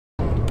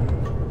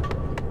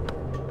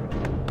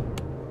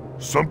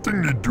Something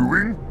need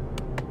doing?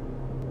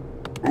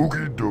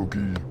 Okie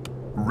dokie.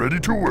 Ready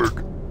to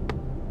work.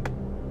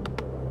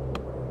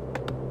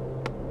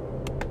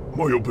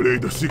 Mario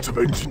Blade 6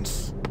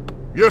 Vengeance.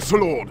 Yes,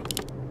 Lord.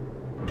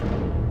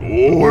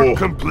 Work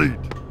complete.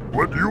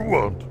 What do you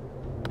want?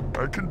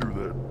 I can do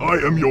that.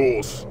 I am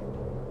yours.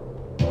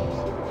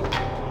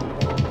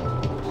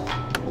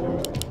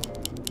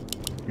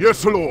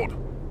 Yes, Lord.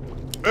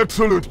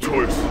 Excellent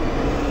choice.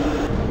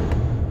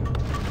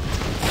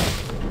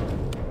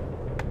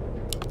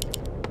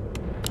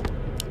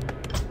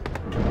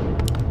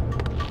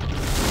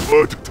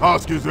 What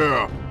task is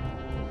there?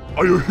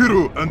 Are you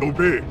hero and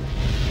obey?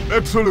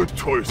 Excellent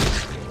choice.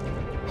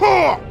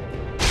 Ha!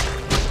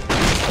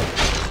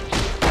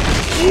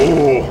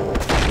 Oh!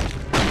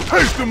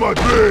 Taste my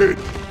blade!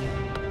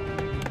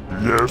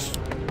 Yes.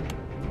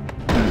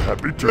 Be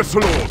happy to. Yes,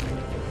 Lord.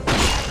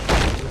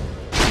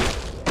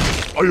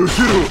 Are you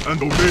hero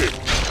and obey?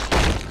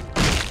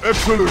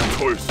 Excellent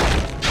choice.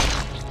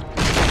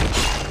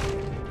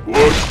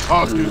 What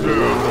task is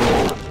there?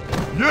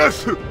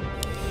 Yes!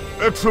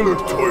 Excellent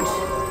choice.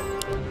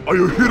 Are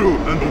you hero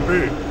and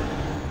obey?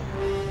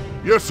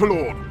 Yes,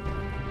 Lord.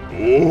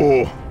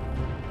 Oh.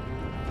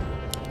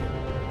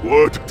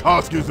 What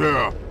task is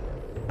there?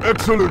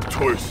 Excellent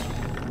choice.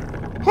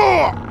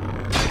 Ha!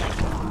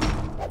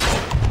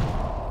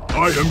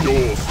 I am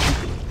yours.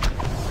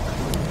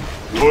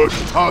 What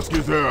task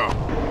is there?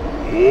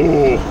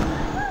 Oh.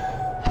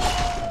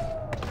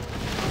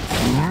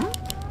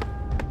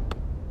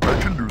 I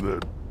can do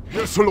that.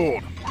 Yes,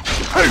 Lord.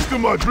 Haste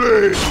my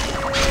blade.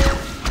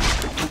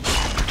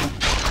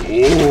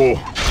 Oh.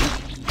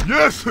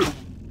 Yes.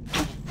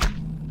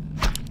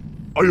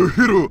 Are you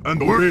hero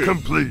and Work obey?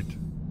 complete.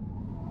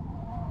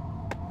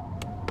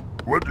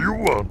 What do you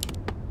want?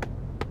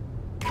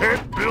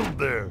 Can't build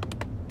there.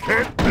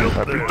 Can't build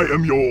there. I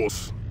am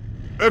yours.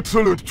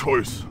 Excellent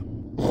choice.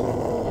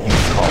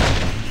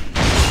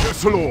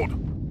 Yes, Lord.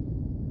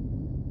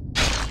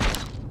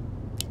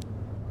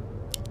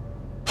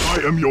 I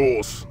am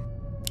yours.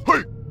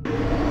 Hey!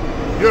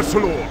 Yes,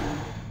 Lord.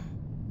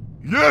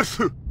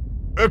 Yes!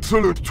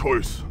 Excellent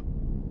choice.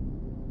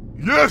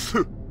 Yes!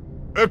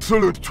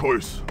 Excellent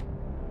choice.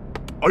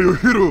 Are you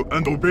hero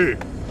and obey?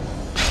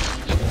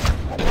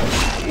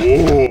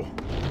 Oh!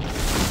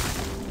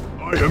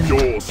 I am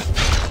yours.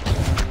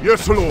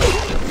 Yes, Lord.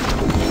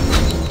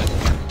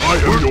 I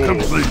am yours.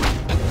 Complete.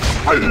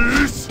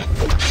 Yes!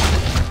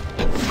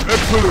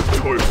 Excellent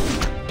choice.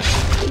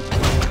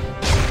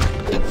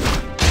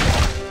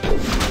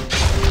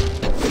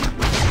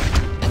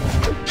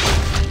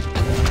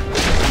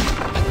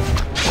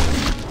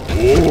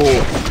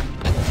 Oh!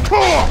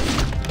 Ha!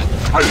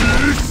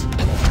 Yes!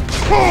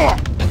 Ha!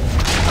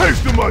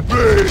 Taste my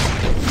blade!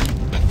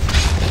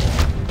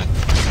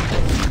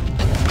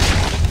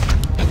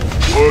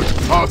 What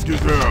task is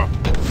there?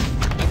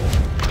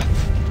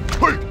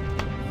 Hey!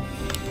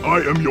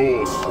 I am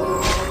yours.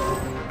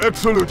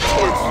 Excellent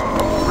choice.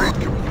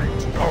 Upgrade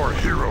complete. Our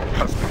hero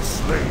has been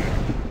slain.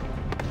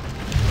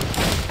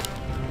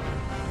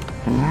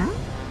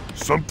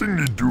 Something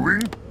need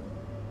doing?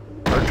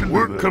 I can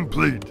Work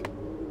complete.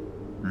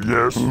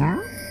 Yes.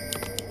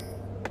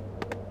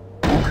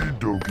 Okie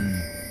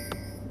dokie.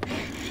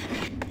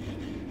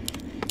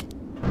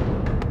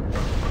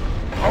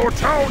 Our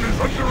town is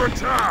under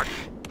attack!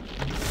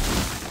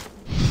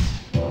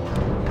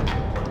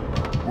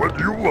 What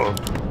do you want?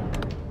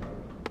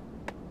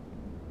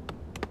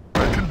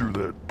 I can do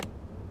that.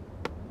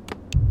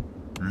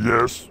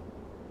 Yes.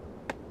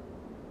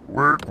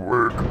 Work,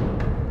 work.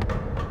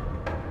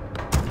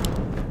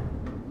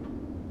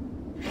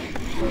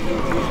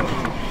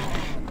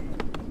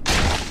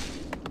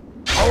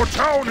 Our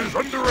town is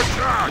under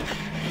attack!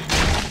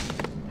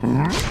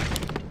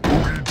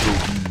 Okie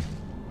dokie.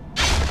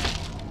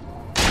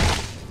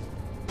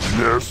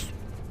 Yes.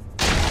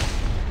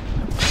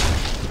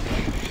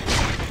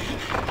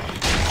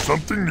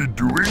 Something need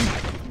doing?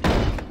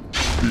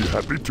 Be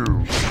happy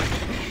to.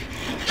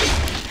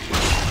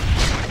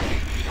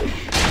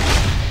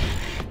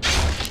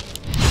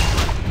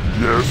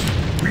 Yes.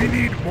 We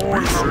need more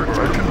research.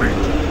 I can make.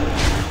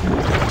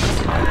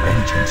 My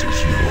vengeance is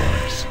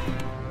yours.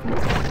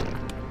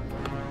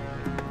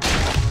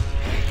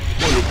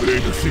 Mario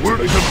Blade 6 Work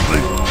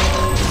complete.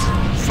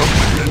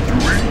 Something need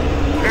doing?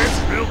 Can't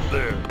build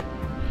there.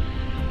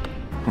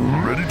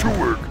 Ready to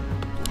work.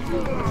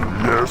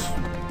 Yes.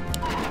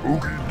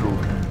 Okie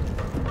dokie.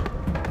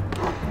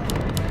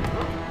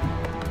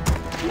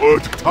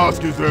 What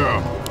task is there?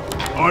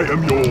 I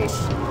am yours.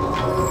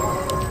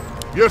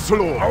 Yes,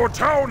 Lord. Our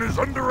town is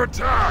under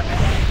attack.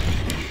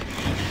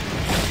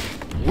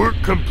 Work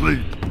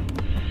complete.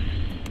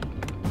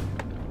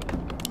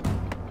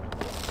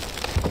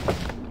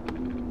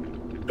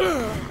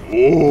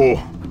 Oh!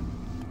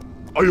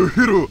 Are you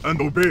hero and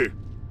obey?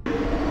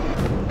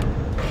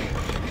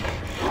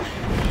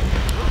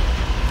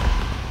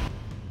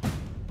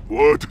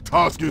 What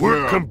task is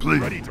Work there?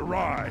 complete. Ready to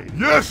ride.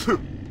 Yes!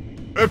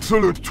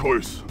 Excellent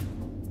choice.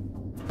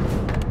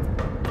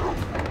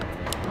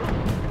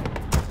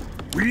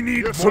 We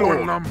need Yes, more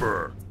Lord.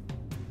 lumber.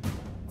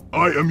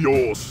 I am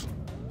yours.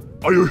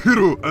 Are you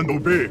hear and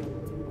obey?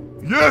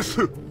 Yes!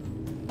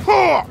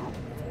 Ha!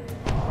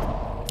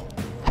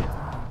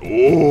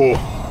 Oh!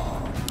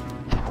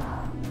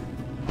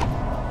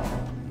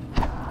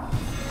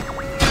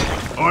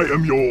 I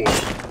am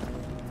yours.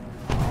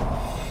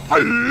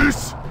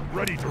 Ice!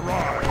 Ready to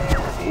ride.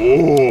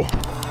 Oh!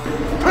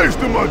 Taste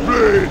of my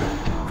blade!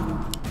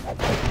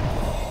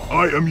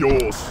 I am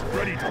yours.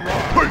 Ready to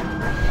ride. Hey!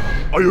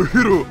 Are you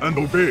hear and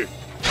obey?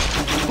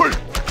 Hey!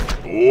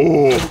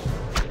 Oh!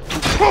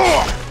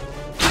 Ha!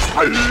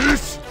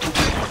 Ice!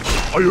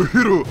 Are you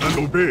hear and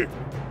obey?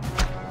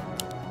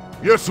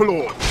 Yes,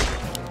 Lord.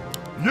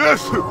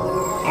 Yes!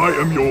 I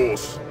am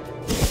yours.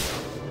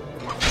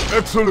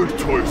 Excellent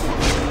choice.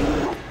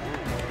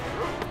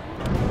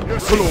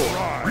 Yes,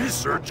 Lord.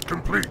 Research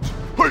complete.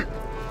 Hey!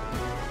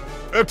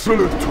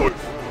 Excellent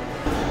choice.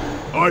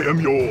 I am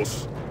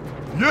yours.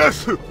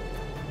 Yes!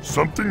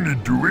 Something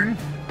need doing?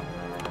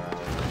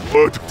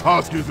 What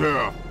task is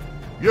there?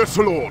 Yes,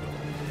 Lord.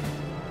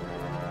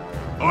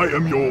 I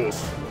am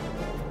yours.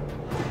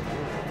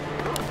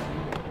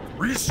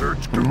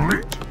 Research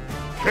complete.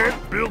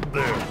 Can't build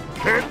there.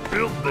 Can't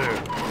build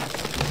there.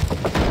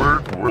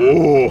 Work.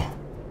 Oh!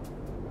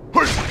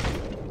 Hey!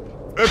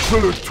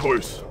 Excellent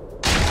choice.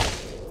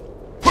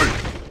 Hey!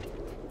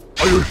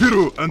 Are you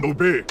hear and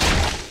obey?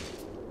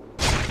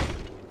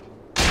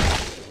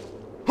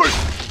 Hey!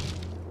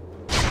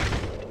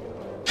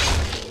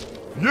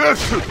 Yes!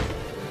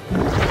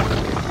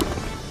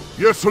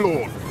 Yes,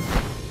 Lord.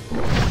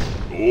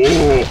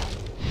 Oh!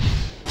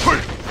 Hey!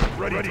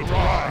 Ready to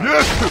ride.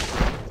 Yes!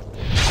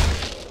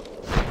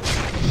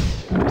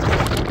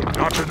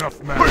 Not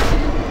enough men. Hey!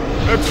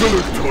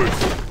 Excellent choice.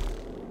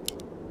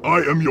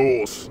 I am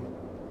yours.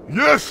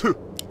 Yes!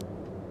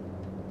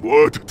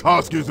 What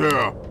task is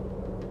there?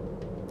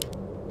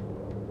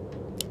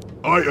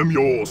 I am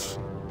yours.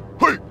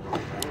 Hey!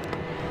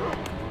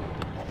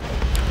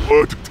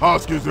 What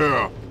task is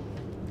there?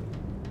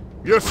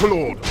 Yes,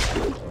 Lord.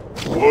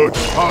 What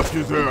task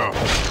is there?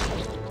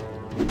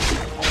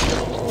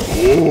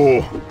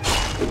 Oh!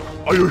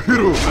 Are you hear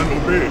and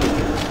obey?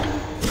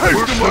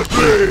 Taste my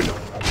blade!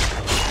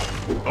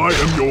 I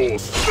am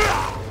yours.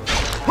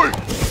 Hey!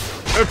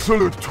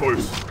 Excellent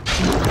choice.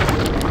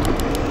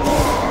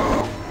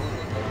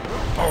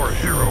 Our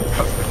hero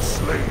has been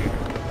slain.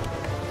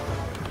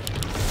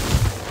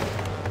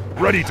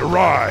 Ready to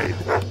ride.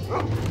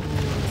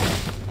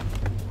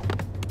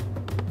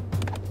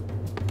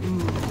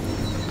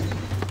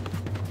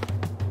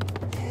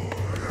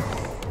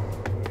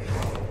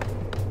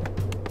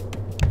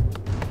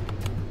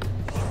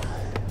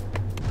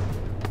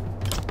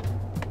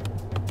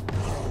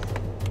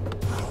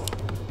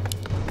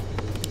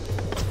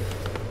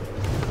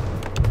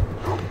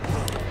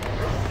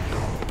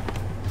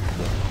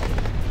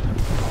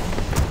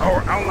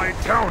 Our allied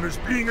town is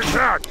being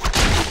attacked!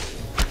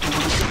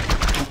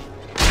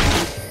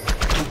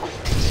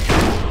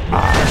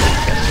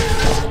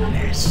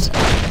 Yes.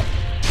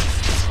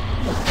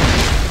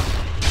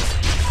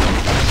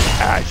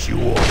 As you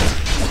order.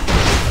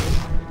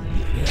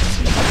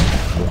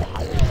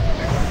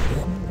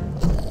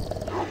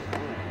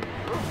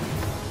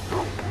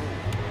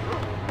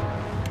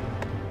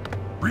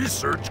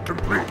 Research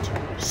complete.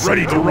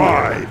 Ready to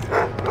ride.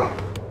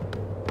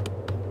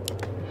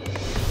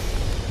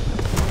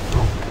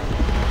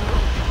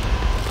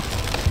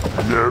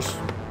 Yes?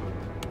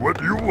 What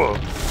do you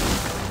want?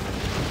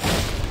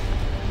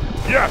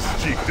 Yes,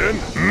 chieftain.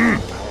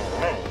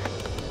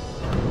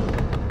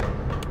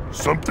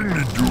 Something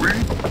need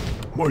doing?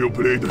 My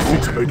blade is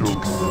expensive.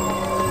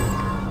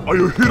 Are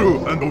you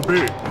hear and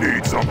obey?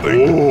 Need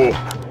something? Oh!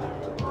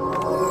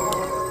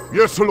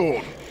 Yes,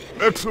 Lord.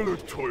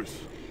 Excellent choice.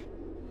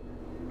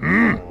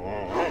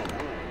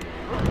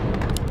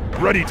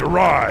 Ready to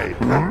ride.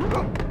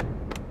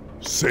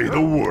 Say the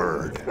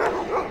word.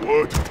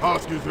 What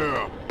task is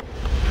there?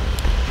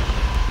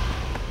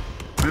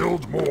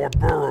 Build more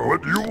burrow.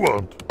 What do you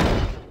want?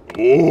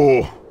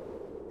 Oh!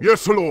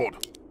 Yes, Lord.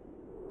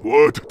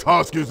 What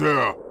task is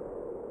there?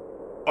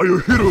 Are you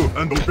hear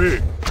and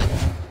obey?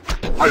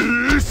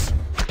 Ice!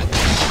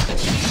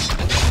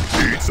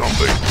 Need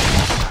something?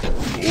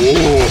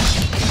 Oh!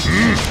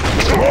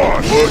 Come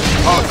on! What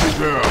task is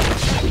there?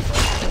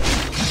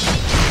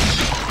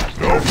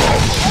 No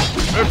problem.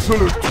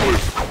 Excellent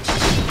choice.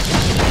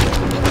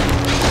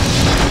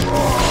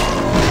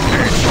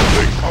 Need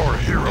something? Our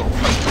hero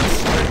has been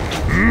slain.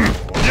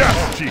 Yes,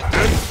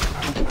 chieftain.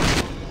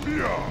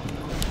 Yeah.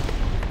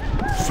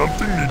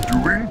 Something need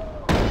doing?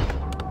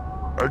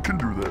 I can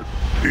do that.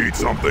 Need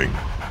something?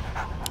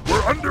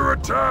 We're under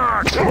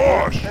attack!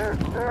 Gosh!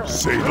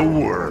 Say the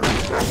word.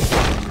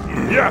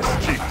 Yes,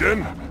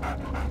 chieftain.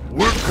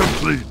 Work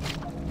complete.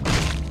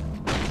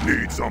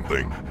 Need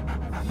something?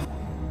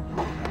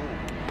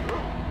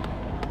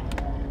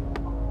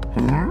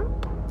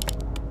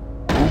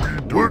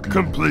 Work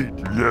complete.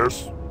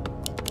 Yes.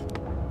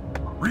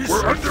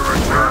 We're under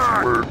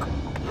attack. Work.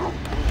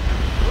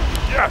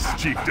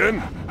 Yes,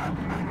 chieftain.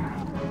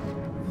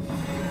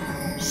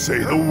 Say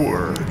the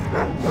word.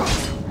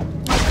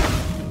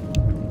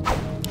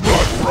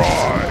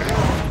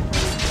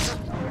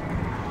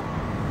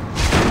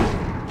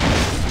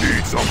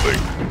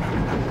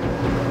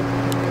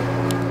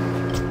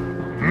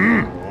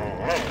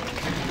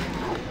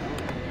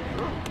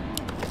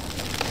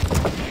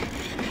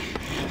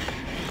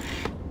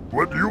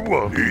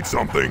 want? Need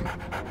something?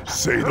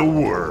 Say the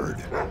word.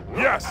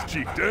 Yes,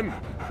 chieftain.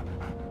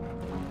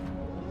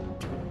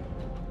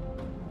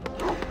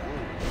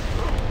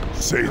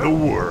 Say the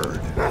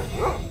word.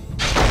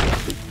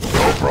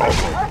 No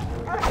problem.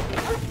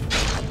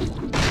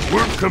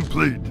 Work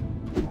complete.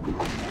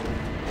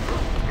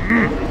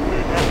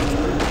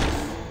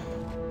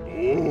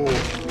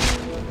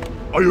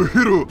 Oh. Are you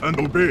hear and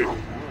obey?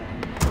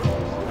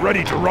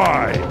 Ready to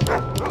ride.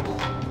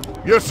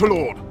 Yes,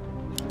 Lord.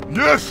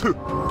 Yes.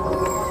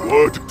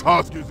 What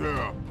task is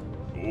there?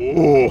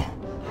 Oh.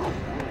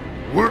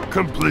 Work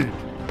complete.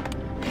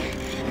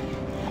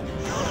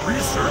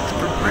 Research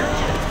complete.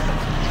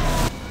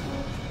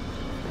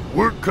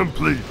 Work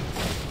complete.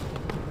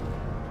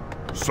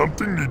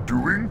 Something need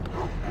doing?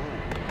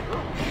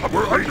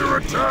 We're under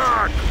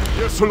attack!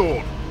 Yes,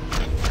 Lord.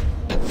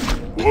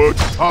 What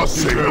task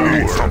is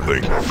there? Need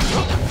something.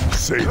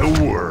 Say the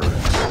word.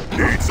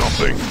 Need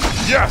something.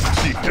 Yes,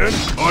 chieftain.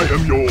 I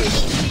am yours.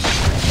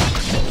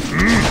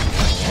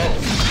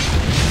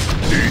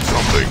 Need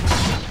something.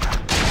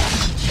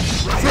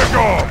 Trick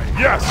off!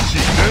 Yes,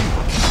 chieftain.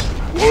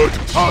 What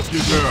task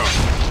is there?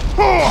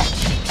 Ha!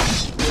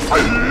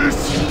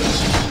 Ice!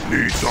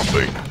 Need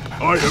something.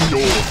 I am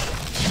yours.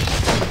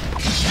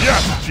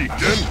 Yes,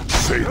 chieftain.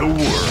 Say the word.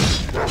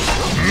 Our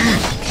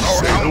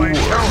Say the allied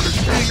word. town is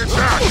being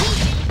attacked.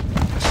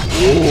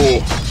 Oh!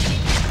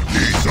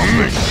 Need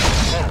something.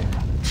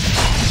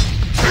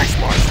 Taste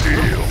my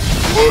steel.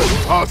 What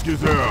task is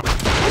there?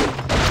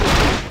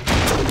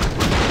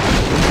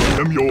 I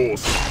am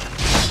yours.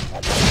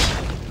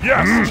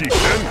 Yes,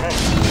 chieftain.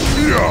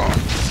 Yeah.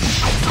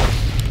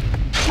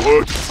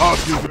 What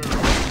task is there?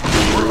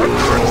 We're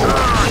under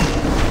attack.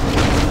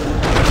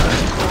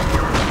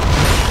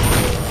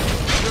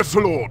 Yes,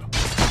 Lord.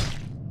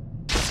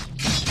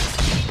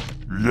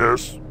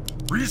 Yes.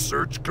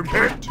 Research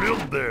complete. Build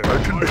there. I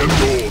am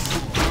yours.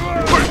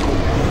 Wait.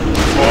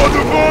 For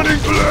the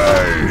burning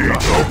blade! No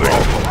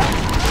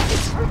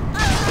problem.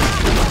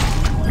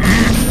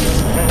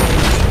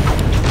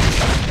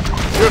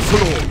 Yes,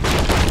 Lord.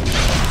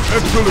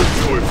 Excellent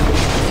choice.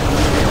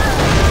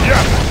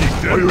 Yes, Are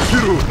chieftain. you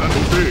hero and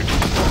obey?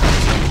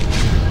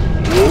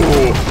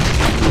 Oh.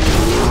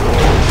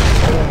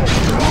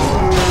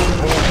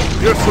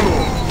 Yes,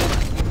 Lord.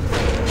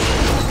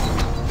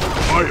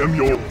 I am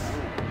yours.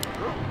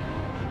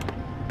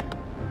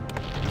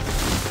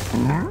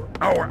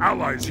 Our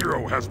allies'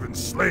 hero has been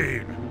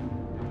slain.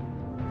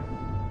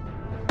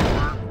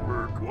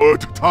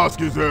 What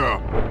task is there?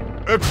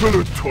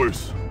 Excellent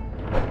choice.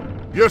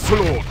 Yes,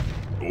 Lord.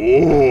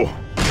 Oh.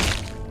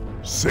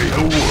 Say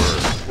the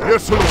word.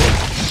 Yes, Lord.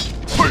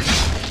 Wait.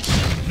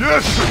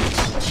 Yes.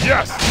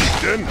 Yes,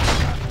 chieftain.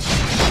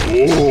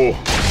 Oh.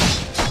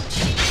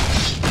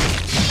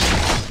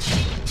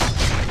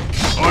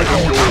 I am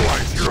Our yours.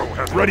 allies' hero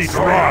has ready to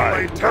Our ride.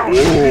 allied Town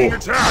is being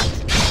attacked.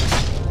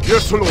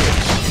 Yes, Lord.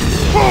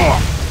 Ah!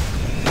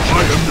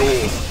 I am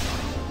yours.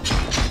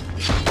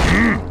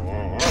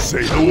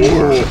 Say the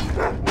word.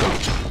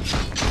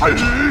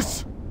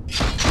 Ice.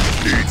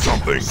 Need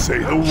something. Say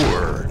the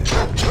word.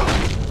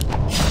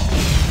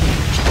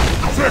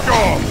 Trick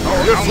off!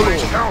 Our Yes, allied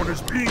Lord. town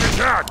is being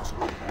attacked.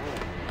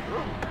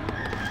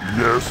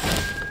 Yes.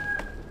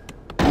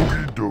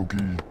 Okie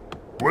dokie.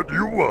 What do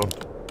you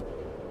want?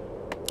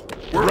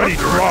 We're ready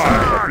to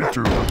ride. Happy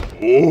to.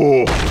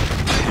 Oh.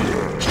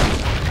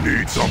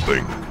 Need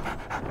something.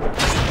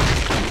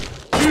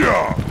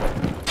 Yeah.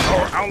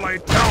 Our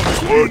allied town is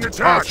being What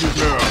attacked. task is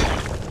there?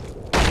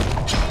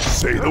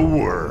 Say the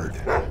word.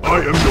 I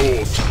am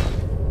yours.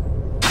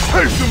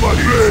 Take the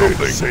money.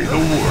 Something. Say the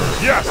word.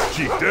 Yes,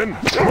 chieftain.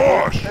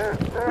 Gosh.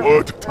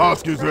 What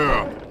task is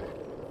there?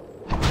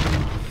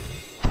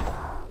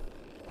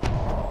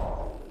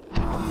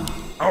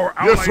 Our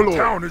Yes, allied Lord.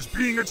 town is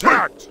being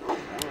attacked.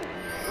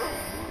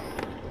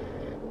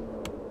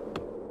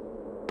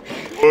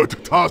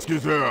 What task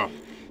is there?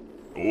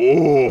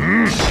 Oh.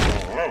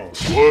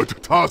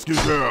 What task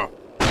is there?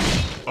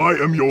 I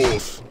am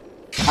yours.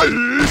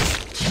 Ice.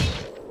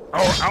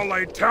 Our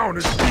allied town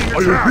is being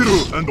Are you attacked.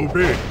 hero and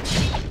obey?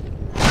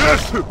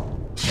 Yes.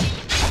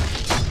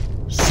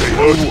 Say the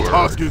word. What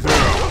task is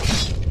there?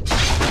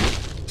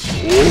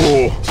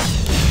 Oh.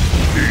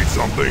 Need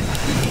something.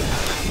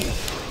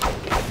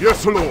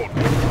 Yes, Lord.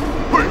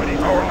 Wait.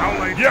 Our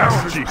allied town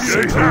Yes, is Chief. being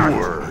Say the attacked.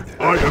 word.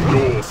 I am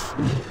yours.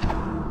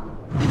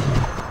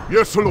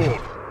 Yes,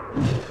 Lord.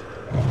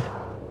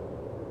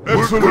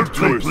 Excellent Work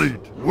choice.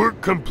 complete.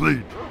 Work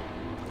complete.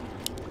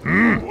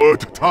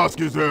 What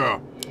task is there?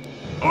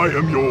 I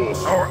am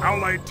yours. Our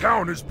allied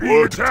town is being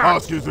What attacked.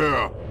 task is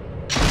there?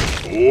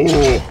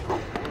 Oh.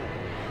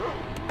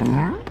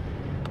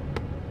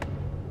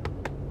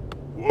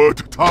 What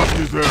task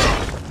is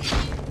there?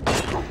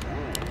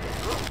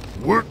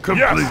 Work complete.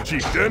 Yes,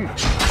 chieftain.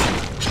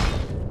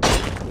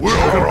 Work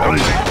Our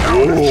complete. allied town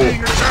is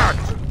being Oh.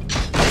 attacked.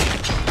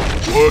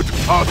 What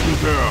task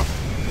is there?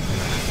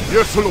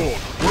 Yes, Lord.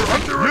 We're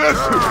under Yes.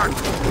 attack.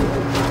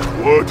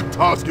 What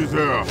task is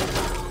there?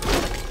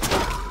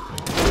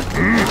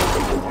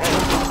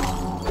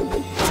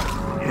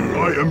 I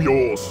I am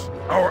yours.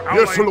 Our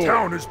Yes, allied Lord.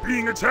 town is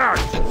being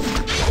attacked.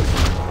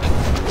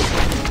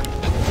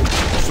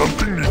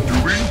 Something need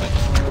doing?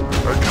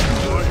 I can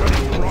do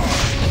it.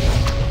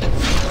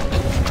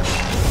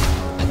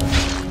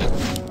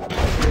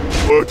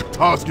 What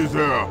task is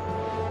there?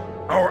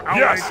 Our allied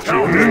Yes,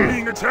 town Chief. is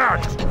being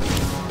attacked.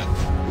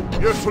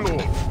 Yes,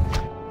 Lord.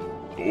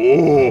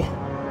 Oh.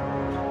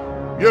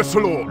 Yes,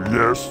 Lord.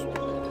 Yes,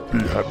 be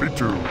happy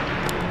to.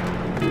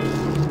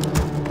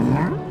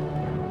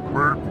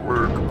 Work.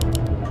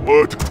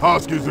 What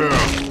task is there?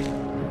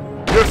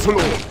 Yes,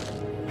 Lord.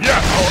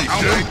 Yes, our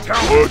allied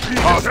town What is being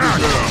task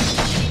attacked. is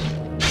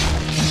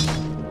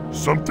there?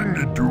 Something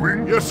need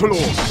doing? Yes,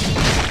 Lord.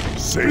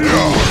 Say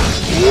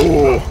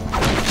oh.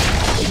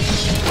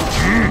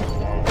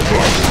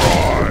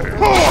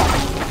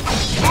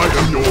 I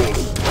am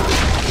yours.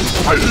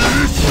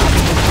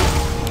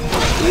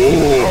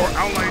 Our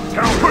allied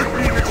town is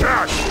being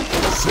attacked.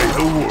 Say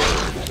the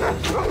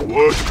word.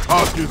 What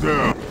task is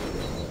there?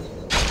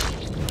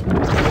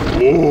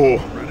 Oh.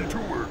 Ready to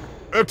work.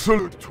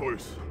 Excellent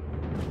choice.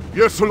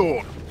 Yes,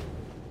 Lord.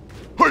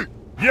 Hey!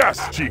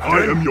 Yes, Chief.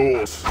 I am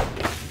yours.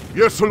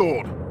 Yes,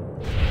 Lord.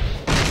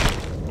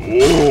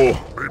 Oh.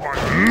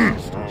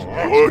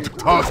 What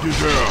task is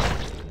there?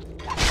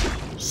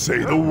 Say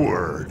the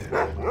word.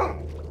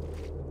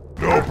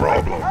 No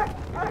problem.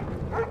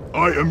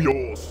 I am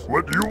yours.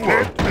 What do you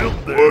want?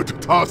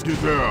 What task is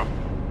there?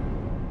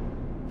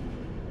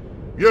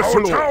 Yes,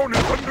 Our Lord. town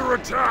is under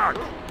attack.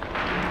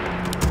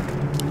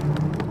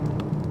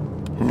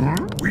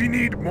 We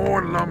need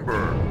more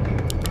lumber.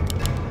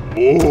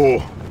 Oh.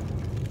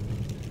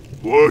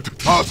 What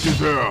task is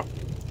there?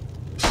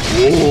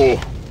 Oh.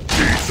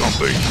 Need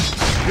something.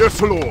 Yes,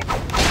 Lord.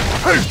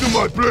 Hasten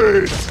my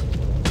blade.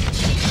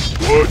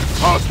 What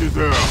task is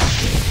there?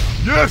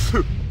 Yes.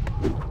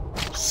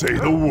 Say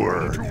the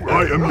word.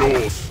 I am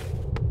yours.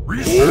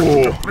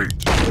 Research Oh. complete.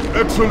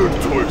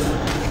 Excellent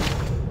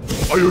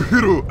choice. Are you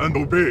hero and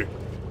obey?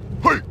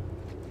 Hey.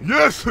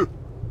 Yes.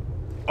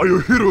 Are you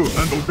hero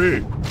and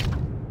obey?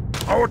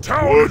 Our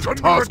town is What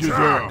under task is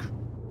attack. there?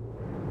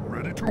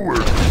 Ready to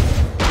work.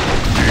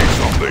 Need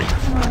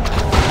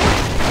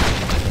something.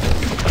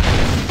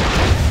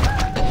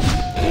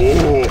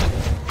 Oh.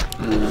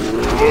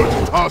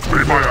 What task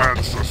May is my there?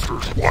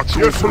 ancestors watch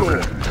Yes, over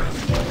Lord. me.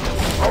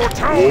 Our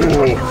town is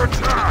Oh. under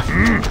attack.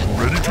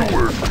 Ready to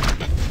work.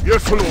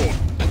 Yes, Lord.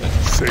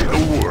 Say the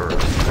word.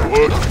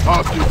 What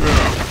task is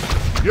there?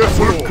 Yes,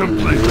 Lord.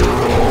 Complete.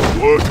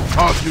 What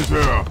task is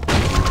there?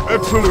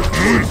 Excellent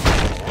choice.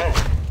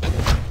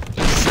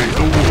 Say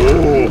the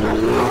word.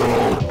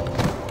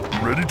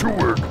 Ready to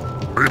work.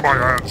 May my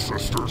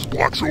ancestors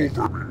watch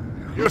over me.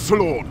 Yes,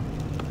 Lord.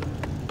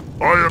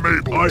 I am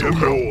able I to am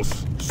help.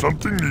 yours.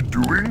 Something need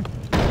doing?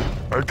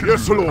 I can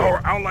Yes, do that. Lord.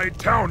 Our allied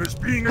town is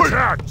being Hey.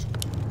 attacked.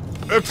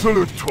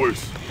 Excellent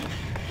choice.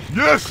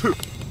 Yes.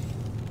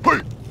 Hey.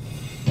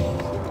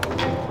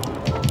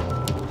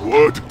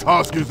 What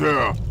task is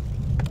there?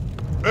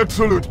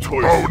 Excellent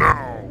choice. Oh no.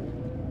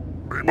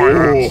 May my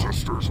Oh.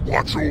 ancestors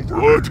watch over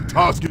What me.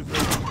 task is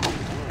there?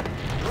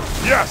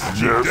 Yes,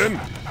 Chieftain.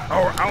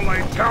 Our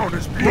allied town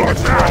is being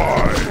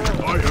attacked.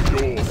 I am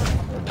yours.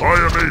 I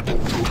am able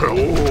to help.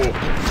 Oh.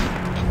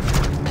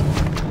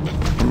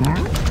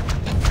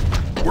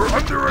 We're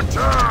under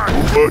attack.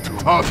 What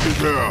task is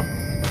there?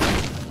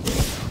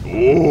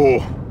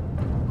 Oh.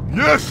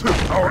 Yes.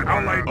 Our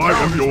allied I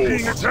town am is yours.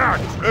 being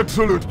attacked.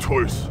 Excellent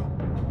choice.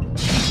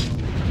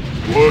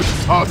 What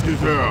task is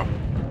there?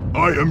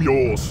 I am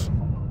yours.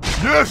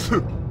 Yes.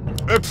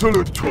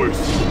 Excellent choice.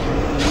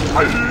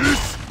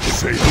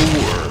 Say the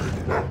word.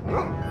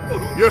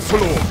 Yes,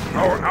 Lord.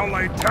 Our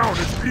allied town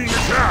is being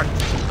attacked.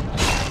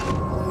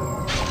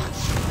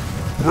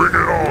 Bring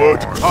it on.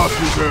 What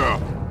task is there?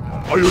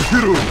 Are you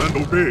hero and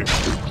obey?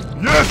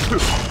 Yes.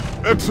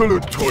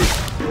 Excellent choice.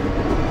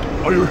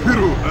 Are you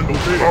hero and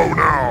obey? Oh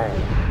now.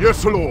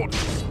 Yes, Lord.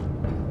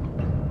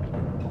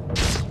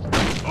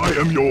 I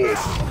am yours.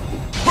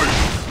 Hey.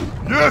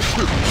 Yes.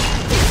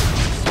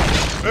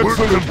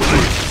 Excellent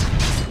choice.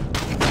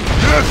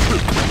 Yes.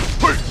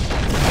 Hey.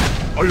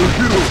 Are you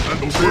hero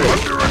and obey? We're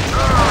under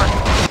attack.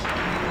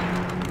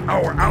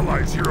 Our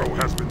allies' hero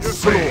has been Yes,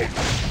 slain.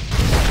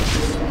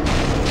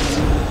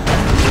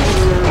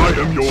 I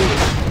am yours.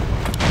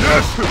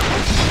 Yes.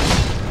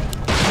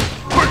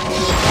 Hey.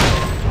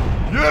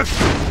 Yes.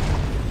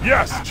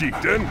 Yes,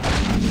 Chieftain.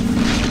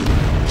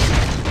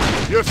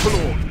 Yes,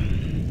 Lord.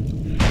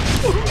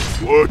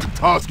 What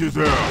task is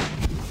there?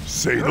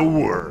 Say the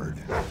word.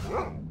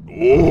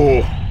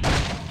 Oh.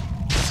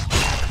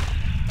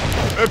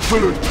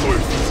 Excellent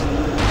choice.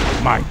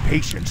 My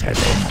patience has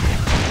ended.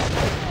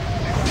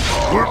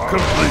 Work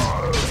complete.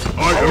 I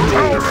am Under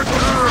yours.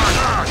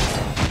 attack.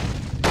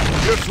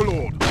 Yes,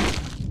 Lord.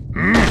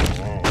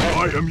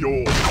 I am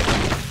yours.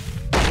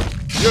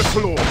 Yes,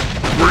 Lord.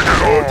 Bring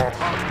it on.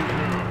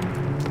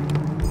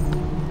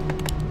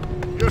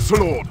 Yes,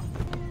 Lord.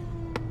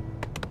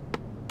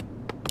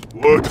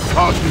 What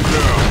task is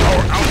there?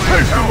 Our allied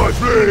Take town my is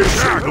being blade. Say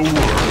attacked. the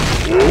word.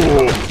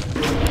 Oh.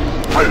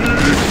 I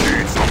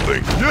need some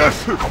something?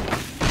 Yes!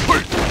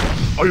 Wait!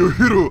 Are you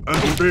hero and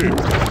obey?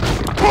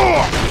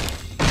 Ah!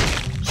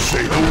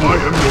 Say the I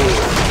am yours!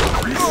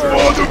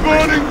 For the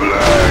burning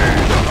blade!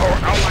 Our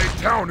allied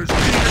town is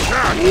being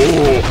attacked!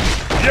 Oh!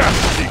 Yes,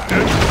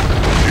 Chieftain!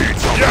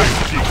 Yes,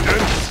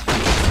 Chieftain!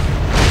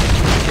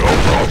 No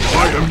problem!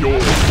 I am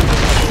yours!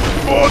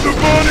 For the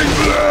burning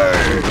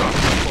blade!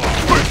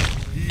 Wait!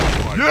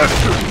 Yes!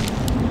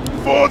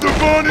 For the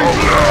burning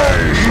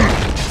blade!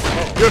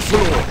 Yes,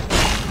 Lord!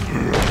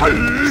 I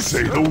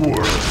say the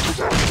word!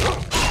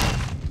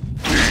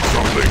 Need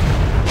something?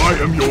 I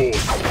am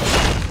yours!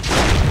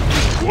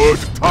 Word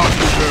task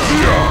is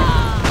there!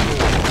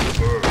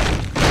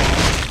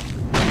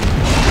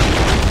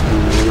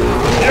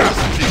 Yes,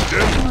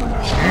 Chieftain!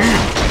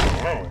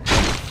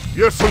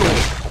 Yes,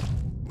 Lord!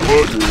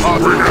 Word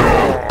task is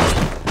there!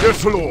 Yes,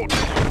 Lord!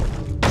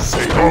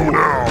 Say Go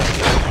now!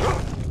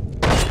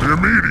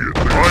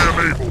 Immediately, I am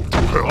able to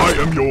help. I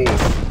am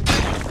yours!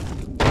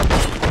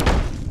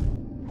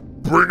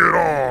 Bring it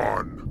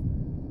on!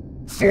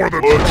 For the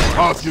Word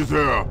task is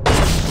there!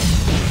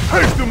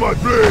 Haste my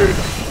blade!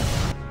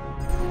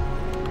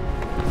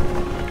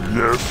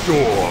 Yes,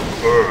 storm,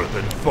 earth,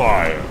 and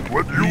fire.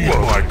 What do you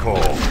want? My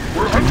call.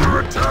 We're under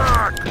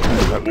attack!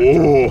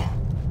 Oh!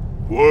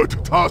 Word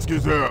task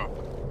is there!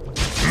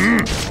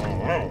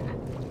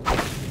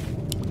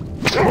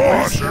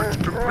 Research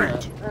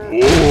complete.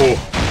 Oh!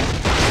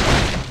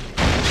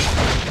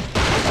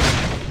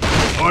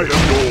 I am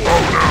yours!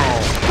 Oh, now!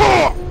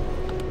 Ah!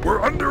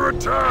 We're under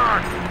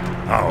attack!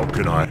 How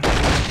can I?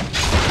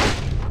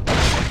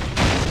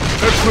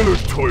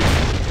 Excellent choice!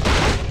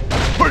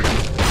 Hey!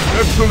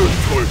 Excellent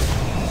choice!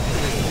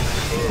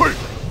 Hey!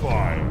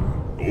 Fire.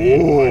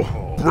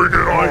 Oh! Bring it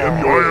on! I am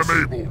yours. I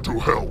am able to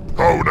help.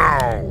 How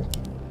now?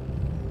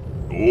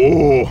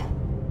 Oh!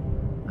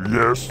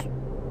 Yes?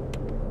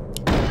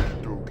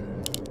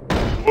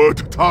 What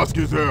task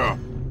is there?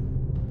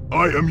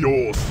 I am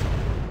yours!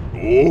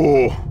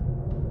 Oh!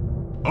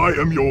 I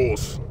am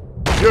yours!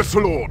 Yes,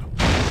 Lord!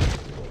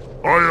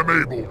 I am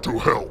able to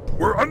help.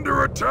 We're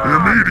under attack!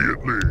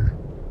 Immediately!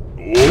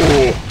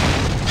 Oh!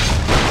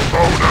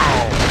 How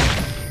now?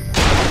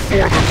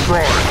 For the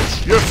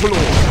tribes! Yes, Lord!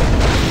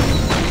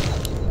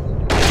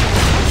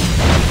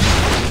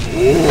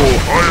 Oh!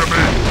 I am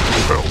able to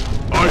help.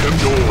 I am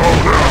yours! How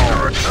now?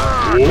 Under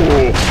attack!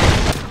 Oh!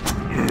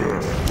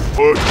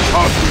 What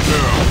task is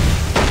there?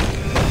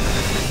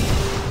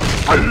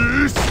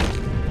 Ice!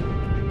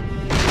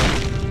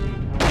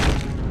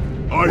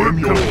 I am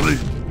yours!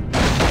 Complete.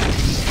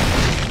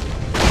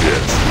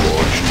 Yes,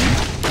 Lord Chief.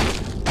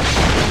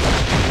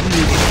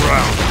 Feel the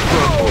ground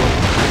tremble!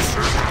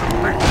 Research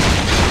complete.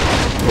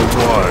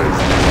 Arise.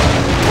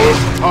 What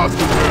task is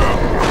there?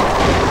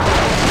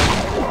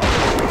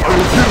 I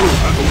will kill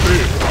and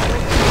obey!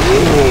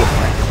 Oh!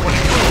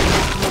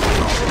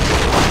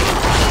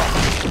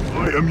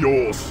 I am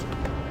yours!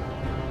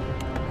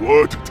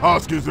 What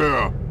task is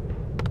there?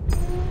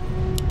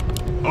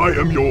 I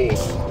am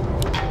yours!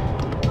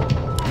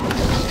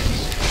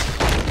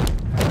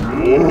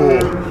 Oh!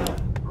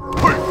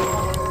 Hey!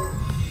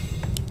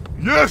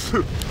 Yes!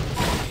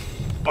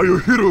 Are you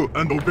hero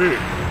and obey?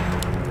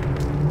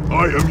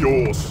 I am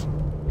yours!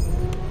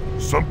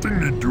 Something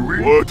need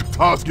doing? What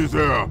task is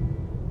there?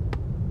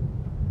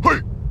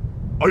 Hey!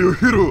 Are you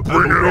hero and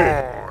Bring it obey?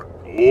 on!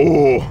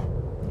 Oh!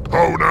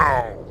 How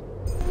now?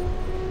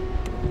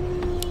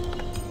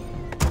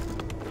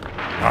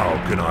 How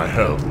can I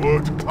help?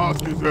 What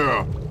task is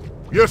there?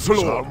 Yes,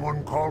 Lord!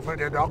 Someone call for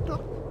the doctor?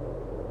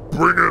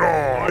 Bring it I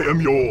on!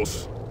 am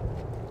yours!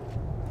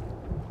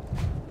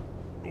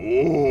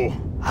 Oh!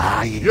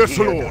 I Yes,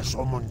 hear Lord. the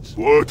summons.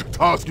 What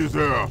task is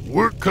there?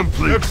 Work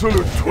complete!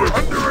 Excellent We're choice!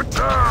 under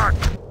attack!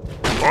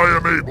 I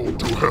am able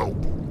to help.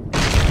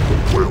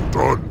 Well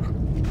done.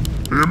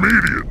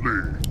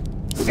 Immediately.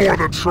 For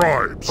the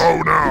tribes.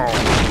 How now?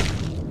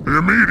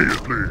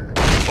 Immediately.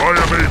 I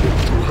am able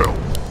to help.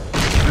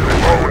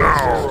 How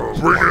now?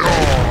 Bring it on!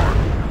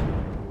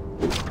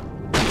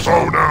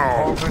 How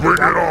now? Bring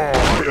it on!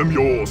 I am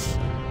yours!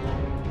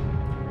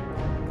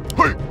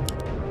 Hey!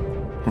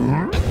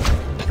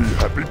 Be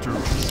happy to.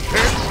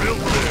 Can't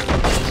build it!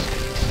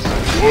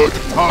 What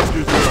task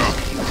is there?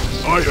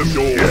 I am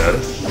yours!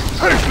 Yes.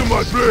 Hasten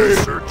my blade!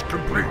 Research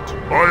complete.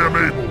 I am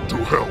able to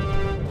help.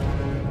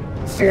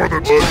 For the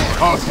What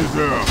task is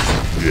there?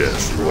 Yes,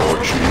 Lord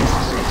Chief.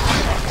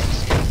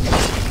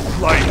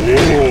 Oh!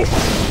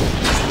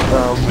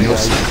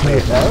 May I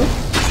help?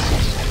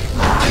 I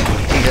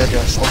hear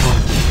the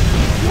summons.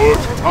 What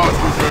task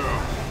is there?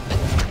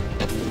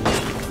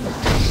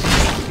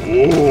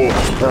 Oh!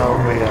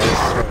 May I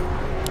serve?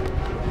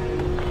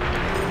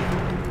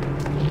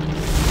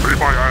 May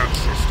my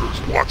ancestors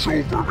watch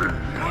over me.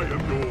 I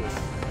am yours!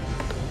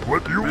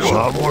 What do you want?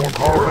 Someone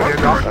call for the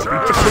doctor.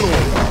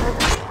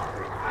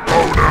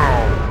 Oh, now!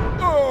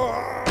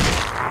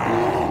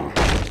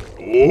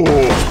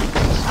 Oh!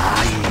 I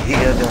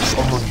hear the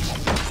summons.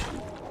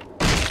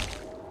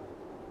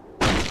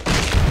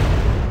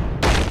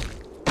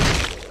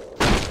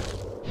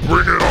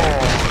 Bring it on!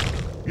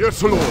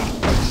 Yes, Lord!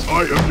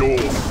 I am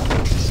yours!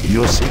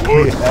 You seek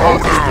What me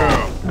task help? is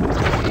there?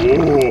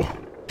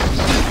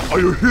 Oh, are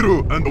you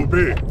hero and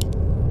obey?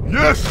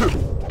 Yes!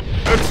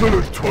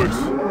 Excellent choice.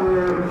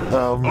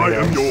 How may I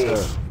am serve?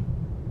 yours.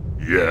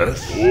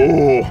 Yes?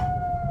 Oh,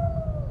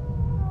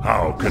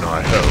 How can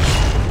I help?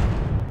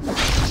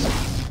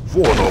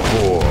 For the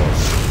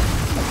horse.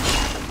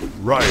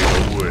 Right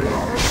away.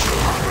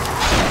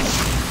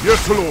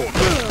 yes, Lord.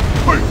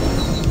 Hey.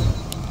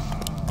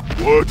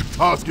 What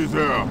task is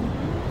there?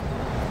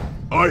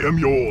 I am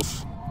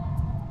yours.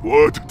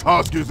 What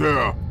task is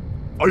there?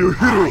 Are you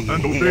hero and I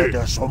hear obey?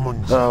 the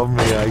summons. How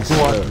may I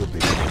serve?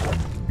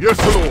 Yes,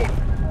 Lord.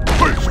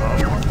 Hey.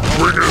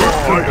 Bring it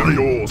I am on!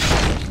 yours.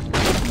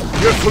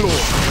 Yes,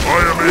 Lord. I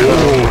am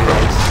able!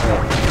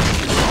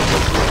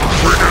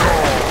 Bring it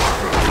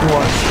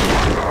on!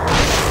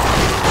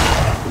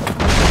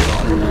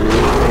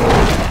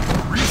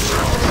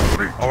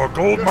 Our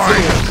gold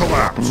mine has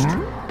collapsed.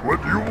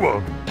 What do you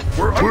want?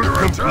 We're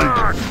under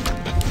attack!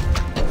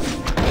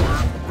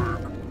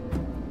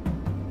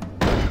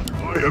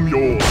 I am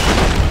yours.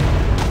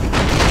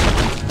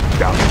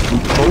 Down to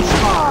close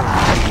by.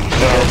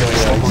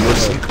 You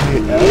seek me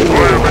I help?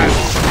 am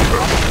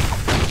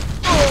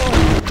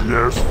able!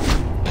 Yes?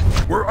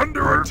 We're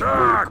under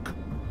attack!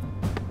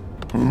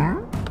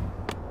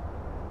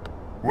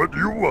 What do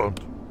you want?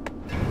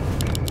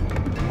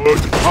 What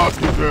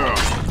task is there?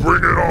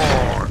 Bring it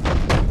on!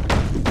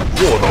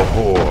 For the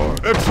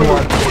horde!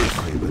 Excellent choice.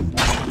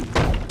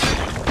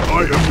 I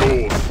am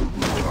yours.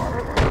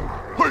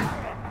 Hey.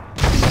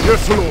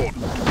 Yes, Lord.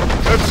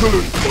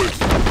 Excellent choice.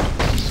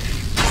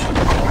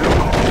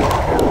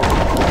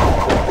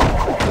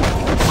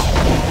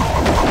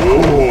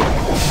 Oh,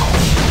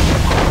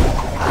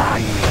 I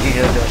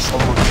hear the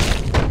summons.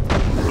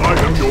 I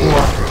am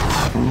yours.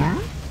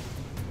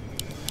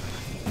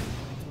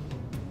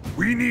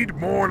 We need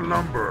more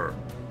lumber.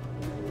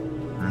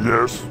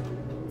 Yes.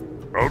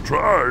 I'll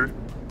try.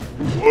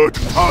 What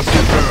task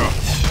is there?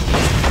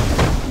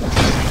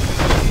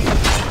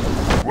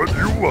 What do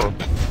you want?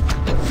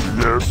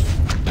 Yes.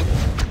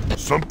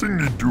 Something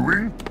need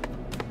doing?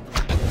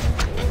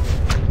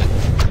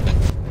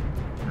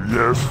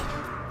 Yes.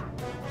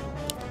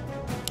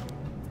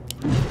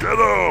 Get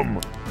him!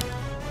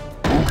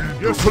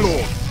 Yes,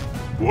 Lord.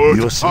 What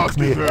You task seek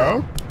me is there?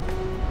 help?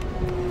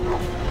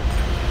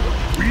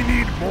 We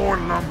need more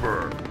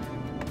lumber.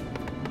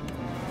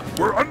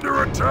 We're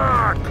under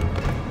attack!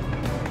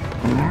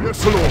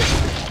 Yes, Lord.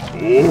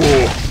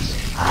 Oh,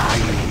 I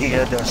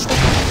hear the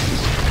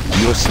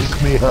summons. You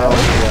seek me help?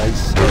 How may I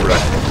serve?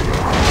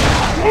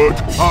 what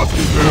task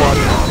is there?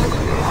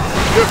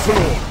 Yes,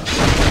 Lord.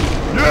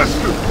 Yes.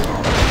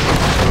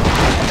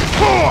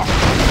 Ah!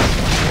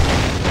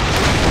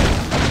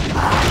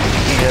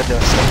 Hear the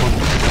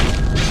summons.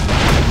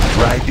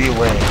 Right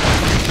away.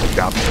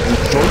 Down to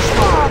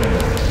Joyceman.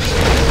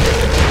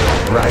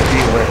 Right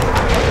away.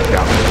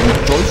 Down to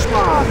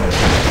Joyceman.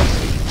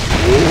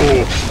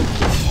 Oh,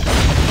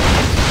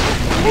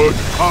 what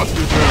task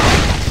is there?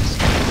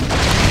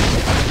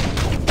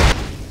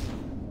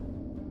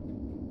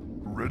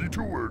 Ready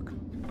to work.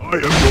 I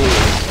am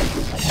yours.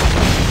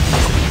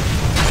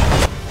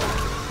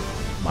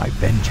 My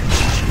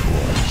vengeance is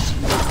yours.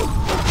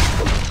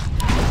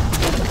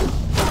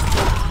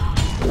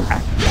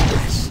 At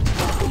last.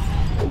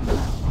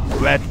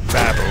 Let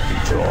battle be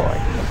joy.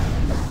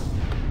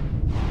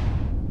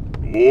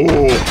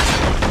 Oh,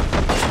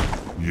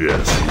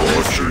 Yes,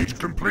 Lord. Search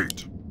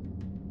complete.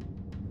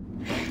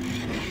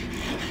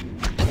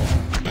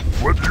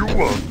 What do you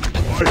want?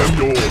 I am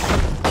yours.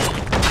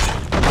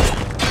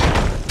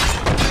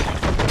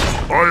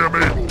 I am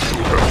able to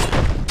help.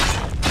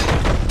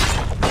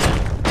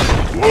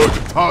 What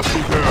task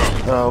is there?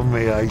 How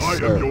may I I am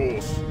serve?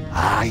 yours.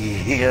 I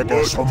hear the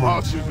What summons.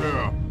 task is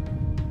there?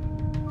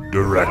 I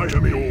Direct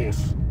am me.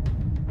 yours.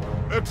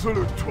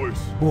 Excellent choice.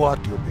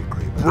 What you be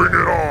craving? Bring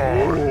it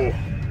on! Oh,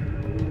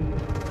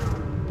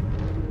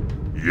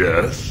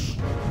 Yes?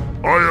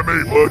 I am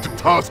able. what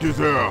task is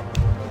there?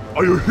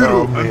 Are you How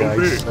hero and may I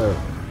obey? serve?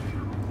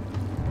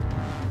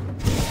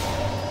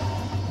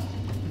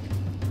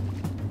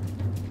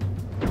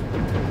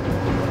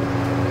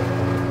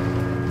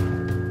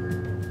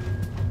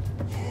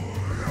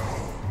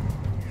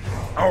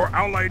 Our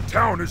allied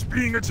town is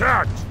being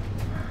attacked!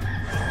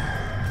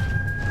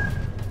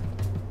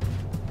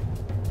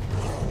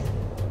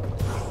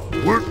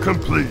 Work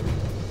complete.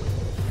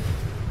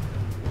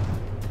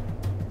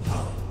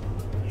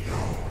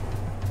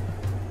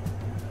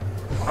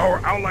 Our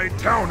allied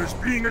town is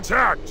being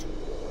attacked!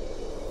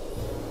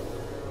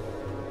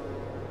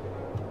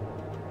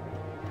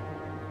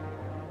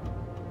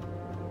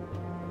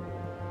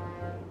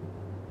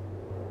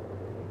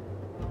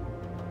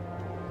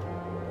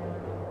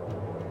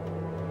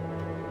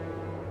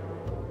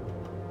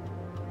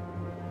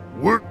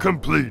 Work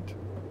complete.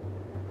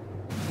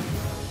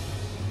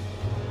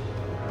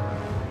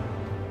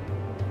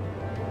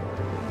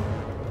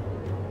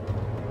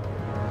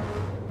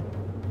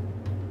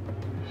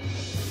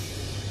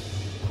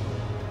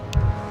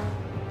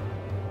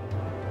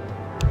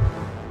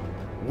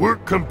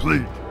 Work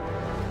complete.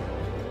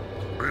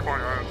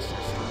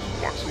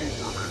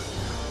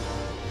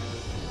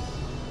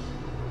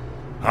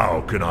 How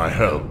can I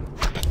help?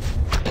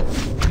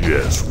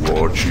 Yes,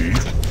 War Chief.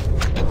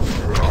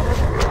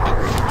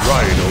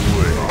 Right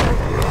away.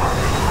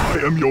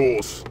 I am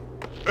yours.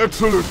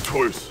 Excellent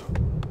choice.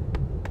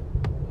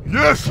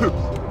 Yes!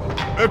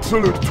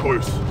 Excellent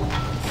choice.